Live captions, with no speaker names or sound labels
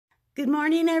Good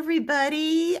morning,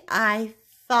 everybody. I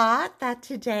thought that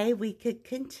today we could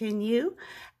continue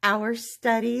our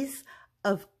studies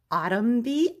of autumn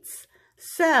beets.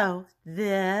 So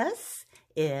this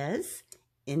is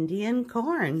Indian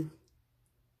corn.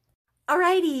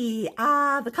 Alrighty,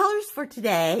 the colors for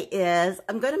today is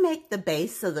I'm going to make the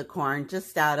base of the corn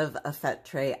just out of a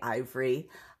feutre ivory.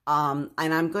 And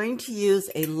I'm going to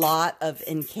use a lot of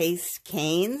encased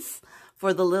canes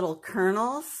for the little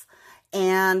kernels.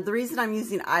 And the reason I'm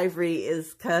using ivory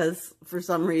is because for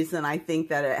some reason I think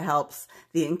that it helps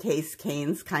the encased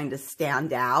canes kind of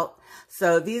stand out.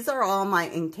 So these are all my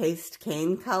encased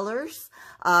cane colors.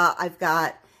 I've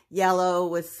got yellow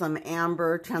with some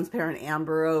amber, transparent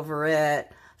amber over it,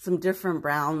 some different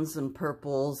browns and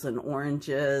purples and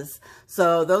oranges.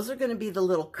 So those are going to be the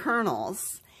little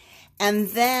kernels. And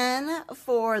then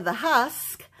for the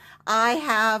husk, I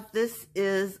have, this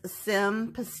is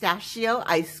Sim pistachio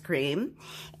ice cream,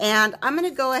 and I'm going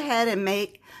to go ahead and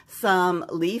make some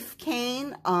leaf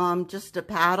cane, just a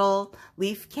paddle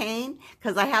leaf cane,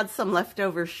 because I had some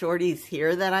leftover shorties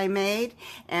here that I made,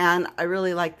 and I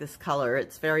really like this color.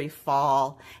 It's very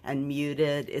fall and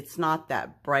muted. It's not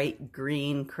that bright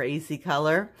green crazy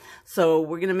color. So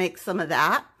we're going to make some of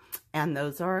that, and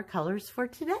those are our colors for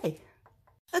today.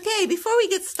 Okay, before we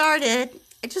get started,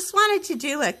 I just wanted to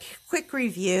do a quick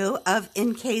review of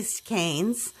encased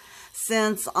canes,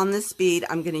 since on this bead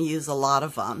I'm going to use a lot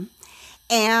of them.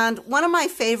 And one of my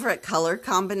favorite color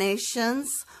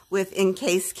combinations with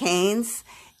encased canes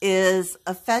is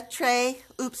a feutre.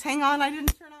 Oops, hang on, I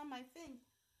didn't turn on my thing.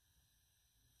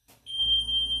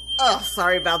 Oh,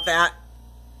 sorry about that.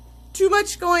 Too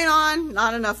much going on,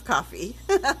 not enough coffee.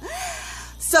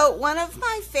 So one of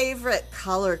my favorite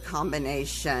color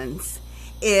combinations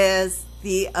is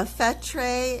the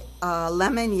feutre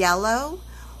lemon yellow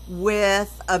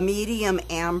with a medium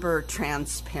amber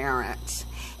transparent.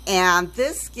 And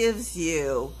this gives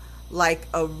you like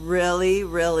a really,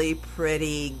 really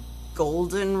pretty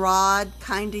goldenrod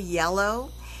kind of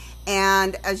yellow.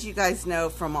 And as you guys know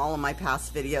from all of my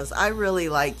past videos, I really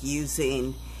like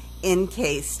using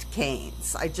encased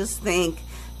canes. I just think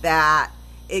that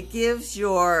it gives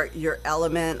your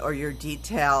element or your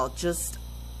detail just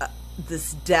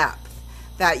this depth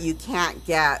that you can't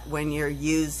get when you're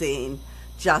using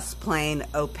just plain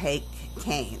opaque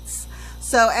canes.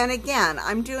 So, and again,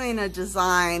 I'm doing a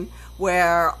design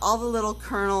where all the little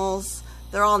kernels,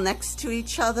 they're all next to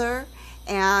each other,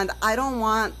 and I don't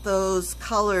want those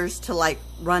colors to like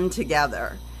run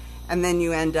together. And then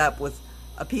you end up with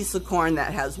a piece of corn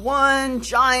that has one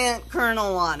giant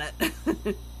kernel on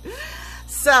it.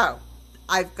 So,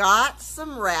 I've got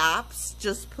some wraps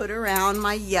just put around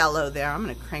my yellow there. I'm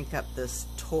going to crank up this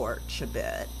torch a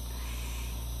bit.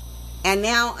 And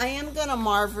now I am going to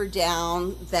marver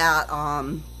down that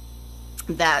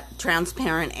that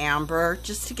transparent amber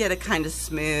just to get it kind of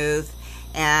smooth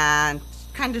and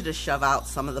kind of to shove out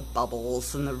some of the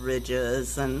bubbles and the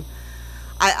ridges. And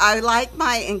I like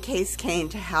my encased cane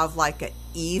to have like an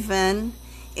even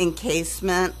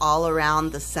encasement all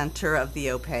around the center of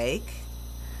the opaque.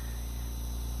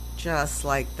 Just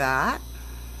like that.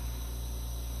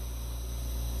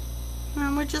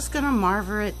 And we're just going to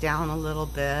marver it down a little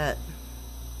bit.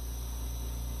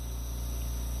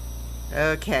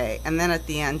 Okay, and then at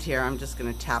the end here, I'm just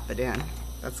going to tap it in.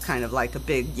 That's kind of like a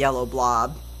big yellow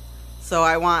blob. So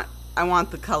I want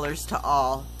the colors to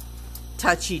all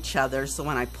touch each other, so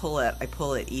when I pull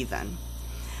it even.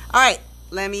 All right,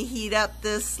 let me heat up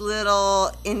this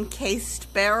little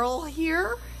encased barrel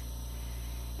here.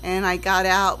 And I got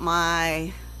out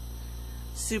my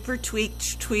super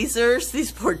tweaked tweezers.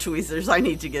 These poor tweezers, I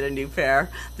need to get a new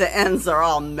pair. The ends are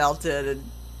all melted and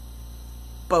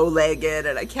bow-legged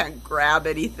and I can't grab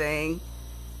anything.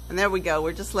 And there we go,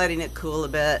 we're just letting it cool a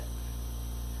bit.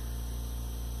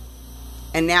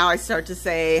 And now I start to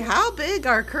say, how big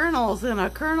are kernels in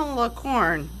a kernel of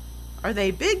corn? Are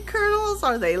they big kernels?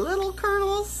 Are they little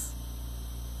kernels?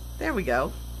 There we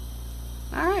go.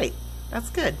 All right,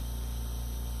 that's good.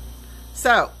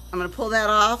 So I'm going to pull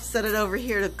that off, set it over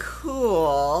here to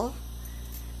cool,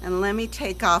 and let me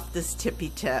take off this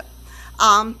tippy tip.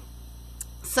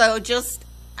 So just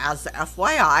as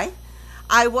FYI,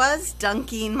 I was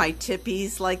dunking my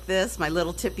tippies like this, my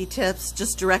little tippy tips,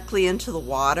 just directly into the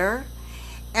water.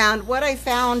 And what I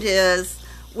found is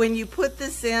when you put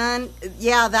this in,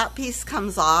 yeah, that piece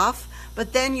comes off,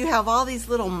 but then you have all these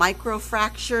little micro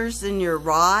fractures in your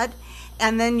rod,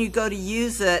 and then you go to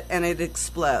use it and it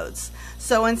explodes.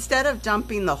 So instead of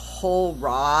dumping the whole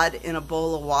rod in a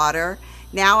bowl of water,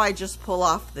 now I just pull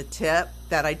off the tip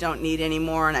that I don't need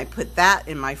anymore, and I put that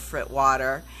in my frit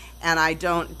water, and I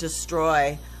don't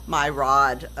destroy my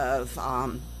rod of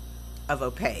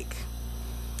opaque.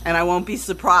 And I won't be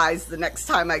surprised the next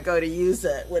time I go to use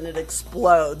it when it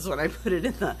explodes when I put it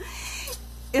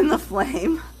in the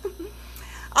flame.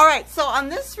 All right, so on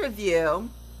this review,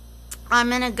 I'm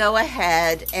gonna go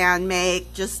ahead and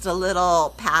make just a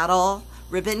little paddle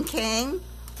ribbon cane.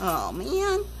 Oh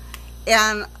man.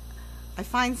 And I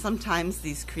find sometimes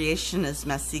these creationist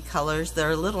messy colors,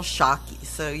 they're a little shocky.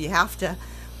 So you have to,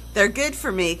 they're good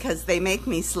for me because they make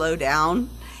me slow down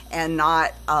and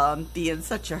not be in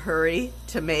such a hurry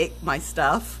to make my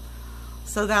stuff.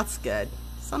 So that's good.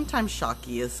 Sometimes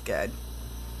shocky is good.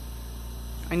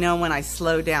 I know when I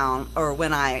slow down or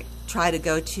when I try to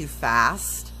go too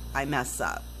fast, I mess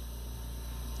up.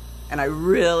 And I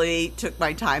really took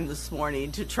my time this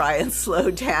morning to try and slow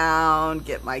down,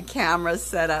 get my camera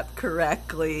set up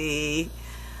correctly.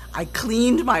 I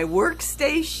cleaned my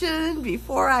workstation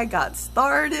before I got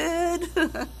started.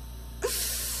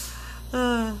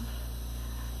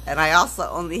 And I also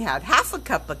only had half a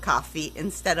cup of coffee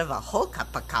instead of a whole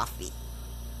cup of coffee.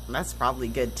 That's probably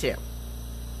good too.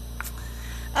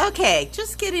 Okay,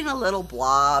 just getting a little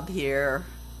blob here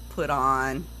put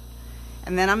on.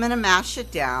 And then I'm going to mash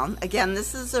it down. Again,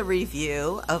 this is a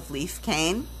review of leaf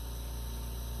cane,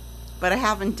 but I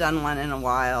haven't done one in a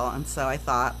while, and so I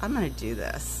thought I'm going to do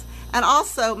this. And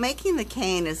also, making the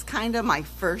cane is kind of my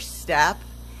first step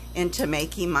into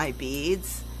making my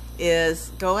beads.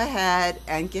 Is go ahead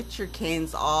and get your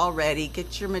canes all ready,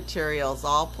 get your materials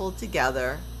all pulled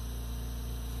together,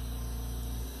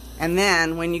 and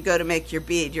then when you go to make your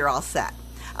bead, you're all set.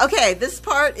 Okay, this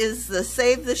part is the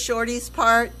save the shorties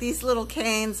part. These little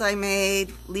canes I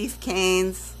made, leaf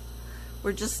canes,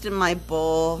 were just in my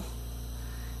bowl,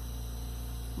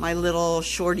 my little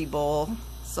shorty bowl.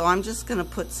 So I'm just gonna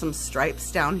put some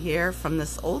stripes down here from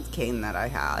this old cane that I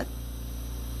had.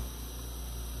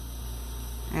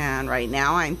 And right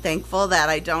now I'm thankful that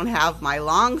I don't have my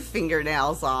long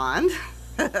fingernails on.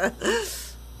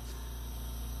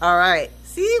 All right,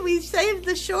 see, we saved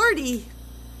the shorty.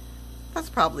 That's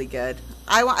probably good.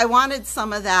 I wanted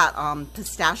some of that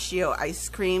pistachio ice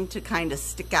cream to kind of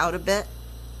stick out a bit.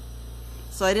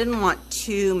 So I didn't want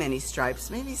too many stripes,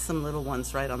 maybe some little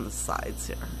ones right on the sides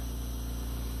here.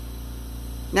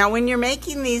 Now when you're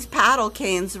making these paddle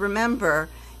canes, remember,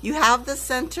 you have the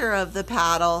center of the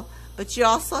paddle, but you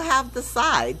also have the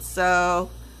sides. So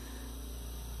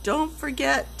don't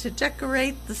forget to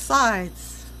decorate the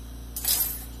sides.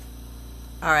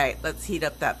 All right, let's heat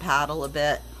up that paddle a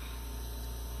bit.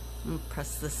 I'm gonna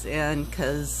press this in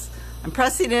because I'm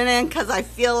pressing it in because I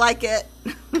feel like it.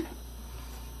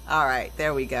 All right,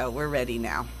 there we go. We're ready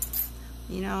now.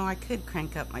 You know, I could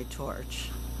crank up my torch.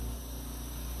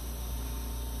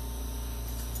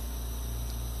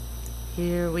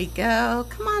 Here we go.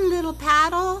 Come on, little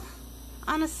paddle.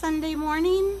 On a Sunday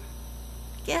morning.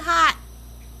 Get hot.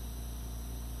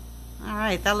 All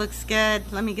right, that looks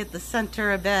good. Let me get the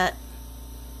center a bit.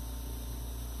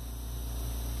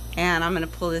 And I'm going to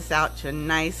pull this out to a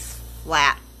nice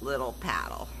flat little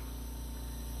paddle.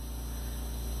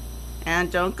 And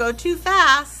don't go too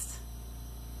fast.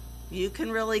 You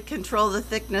can really control the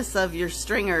thickness of your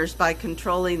stringers by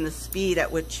controlling the speed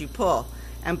at which you pull.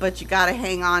 But you got to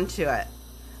hang on to it.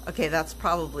 Okay, that's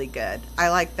probably good. I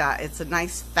like that. It's a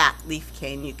nice fat leaf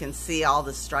cane. You can see all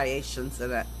the striations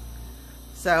in it.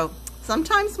 So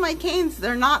sometimes my canes,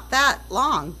 they're not that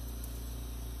long.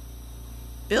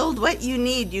 Build what you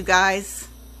need, you guys.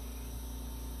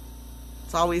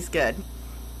 It's always good.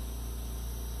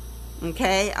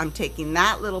 Okay, I'm taking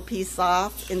that little piece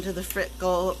off. Into the frit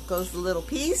goes the little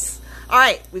piece. All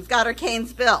right, we've got our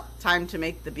canes built. Time to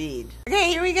make the bead. Okay,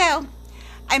 here we go.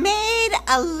 I made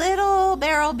a little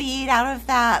barrel bead out of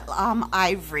that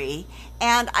ivory,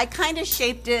 and I kind of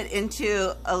shaped it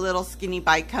into a little skinny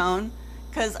bicone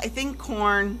because I think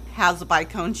corn has a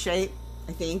bicone shape,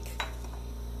 I think.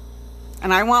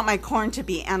 And I want my corn to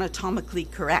be anatomically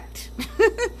correct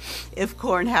if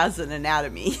corn has an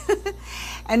anatomy.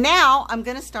 And now I'm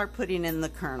going to start putting in the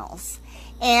kernels.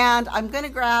 And I'm going to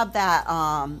grab that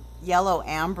yellow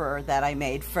amber that I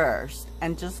made first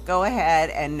and just go ahead,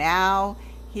 and now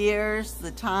here's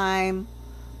the time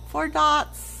for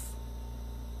dots.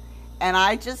 And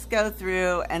I just go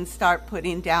through and start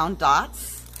putting down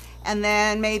dots. And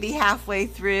then maybe halfway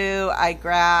through I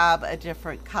grab a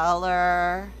different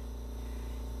color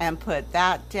and put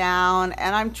that down.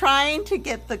 And I'm trying to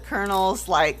get the kernels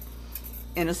like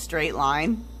in a straight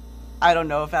line. I don't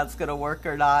know if that's gonna work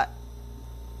or not.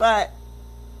 But,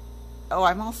 oh,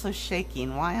 I'm also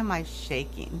shaking. Why am I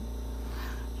shaking?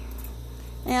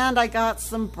 And I got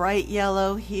some bright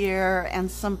yellow here and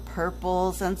some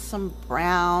purples and some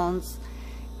browns.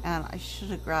 And I should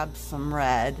have grabbed some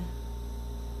red.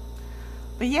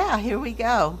 But yeah, here we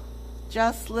go.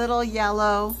 Just little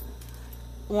yellow,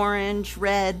 orange,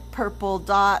 red, purple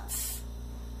dots.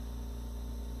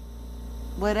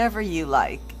 Whatever you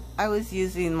like. I was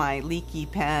using my leaky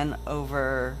pen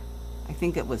over, I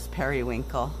think it was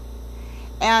periwinkle.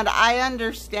 And I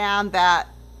understand that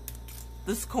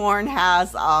this corn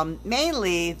has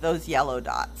mainly those yellow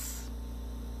dots.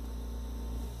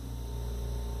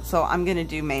 So I'm going to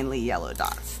do mainly yellow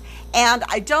dots. And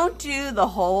I don't do the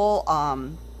whole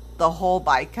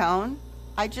bicone.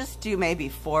 I just do maybe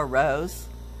 4 rows,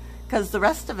 because the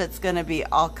rest of it's going to be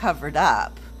all covered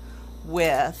up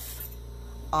with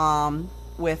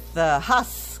the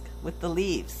husk, with the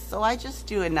leaves. So I just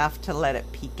do enough to let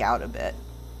it peek out a bit.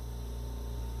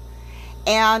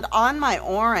 And on my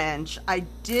orange, I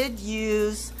did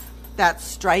use that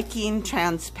striking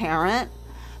transparent.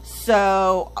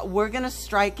 So we're going to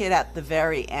strike it at the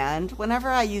very end. Whenever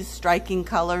I use striking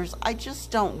colors, I just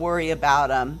don't worry about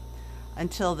them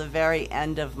until the very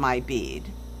end of my bead.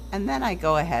 And then I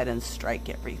go ahead and strike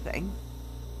everything.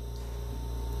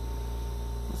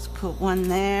 Let's put one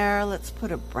there. Let's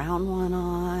put a brown one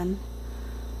on.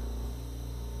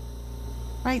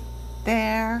 Right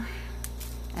there.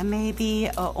 And maybe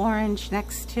an orange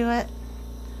next to it.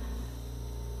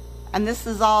 And this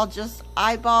is all just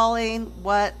eyeballing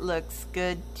what looks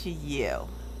good to you.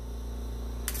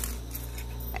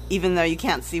 Even though you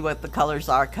can't see what the colors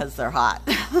are because they're hot.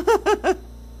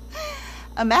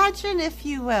 Imagine, if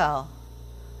you will,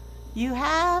 you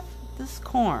have this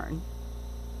corn.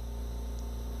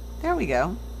 There we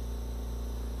go.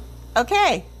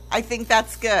 Okay, I think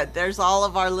that's good. There's all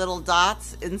of our little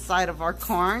dots inside of our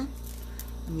corn.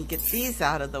 Let me get these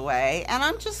out of the way. And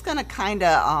I'm just going to kind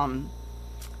of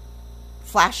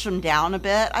flash them down a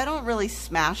bit. I don't really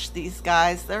smash these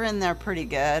guys. They're in there pretty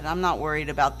good. I'm not worried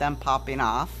about them popping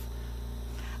off.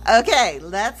 Okay,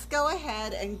 let's go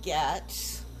ahead and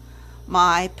get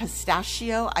my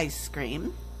pistachio ice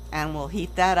cream. And we'll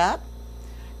heat that up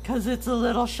because it's a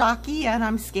little shocky and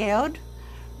I'm scared.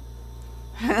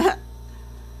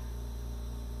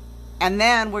 And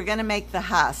then we're going to make the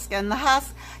husk. And the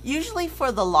husk, usually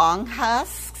for the long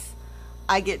husks,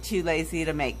 I get too lazy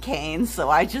to make canes, so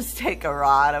I just take a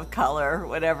rod of color,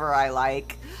 whatever I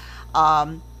like.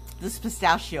 This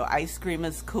pistachio ice cream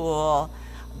is cool.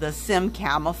 The Sim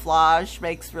Camouflage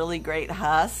makes really great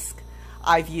husk.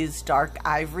 I've used dark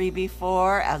ivory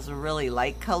before as a really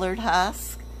light colored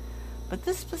husk. But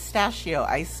this pistachio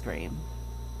ice cream,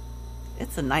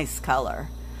 it's a nice color.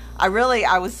 I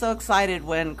was so excited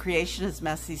when Creation is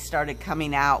Messy started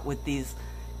coming out with these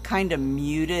kind of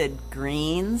muted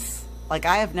greens. Like,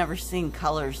 I have never seen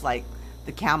colors like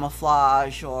the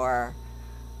camouflage or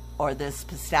this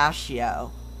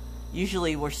pistachio.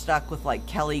 Usually we're stuck with like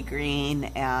Kelly green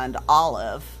and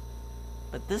olive.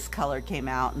 But this color came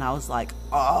out and I was like,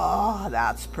 oh,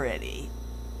 that's pretty.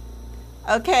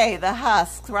 Okay, the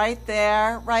husks right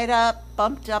there, right up,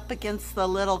 bumped up against the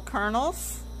little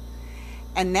kernels.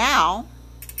 And now,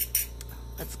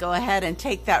 let's go ahead and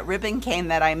take that ribbon cane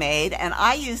that I made, and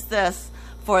I use this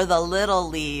for the little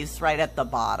leaves right at the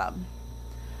bottom.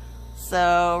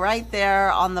 So right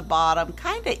there on the bottom,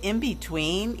 kind of in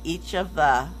between each of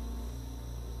the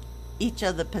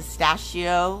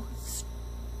pistachio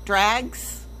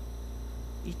strags,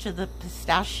 each of the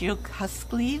pistachio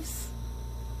husk leaves,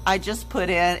 I just put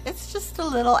in, it's just a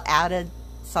little added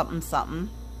something something.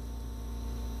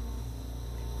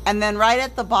 And then right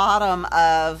at the bottom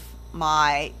of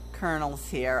my kernels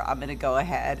here, I'm going to go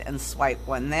ahead and swipe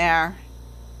one there.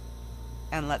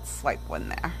 And let's swipe one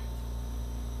there.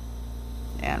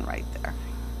 And right there.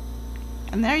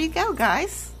 And there you go,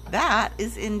 guys. That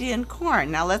is Indian corn.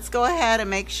 Now let's go ahead and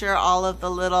make sure all of the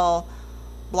little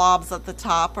blobs at the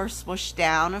top are smushed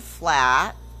down and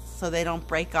flat so they don't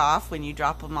break off when you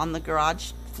drop them on the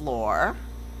garage floor.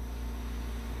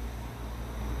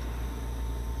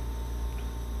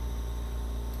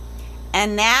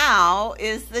 And now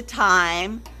is the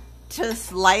time to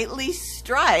lightly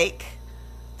strike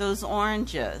those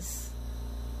oranges.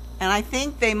 And I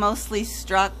think they mostly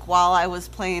struck while I was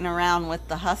playing around with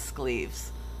the husk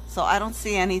leaves. So I don't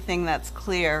see anything that's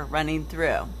clear running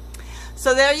through.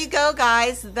 So there you go,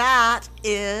 guys. That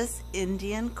is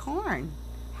Indian corn.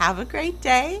 Have a great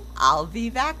day. I'll be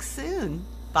back soon.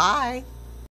 Bye.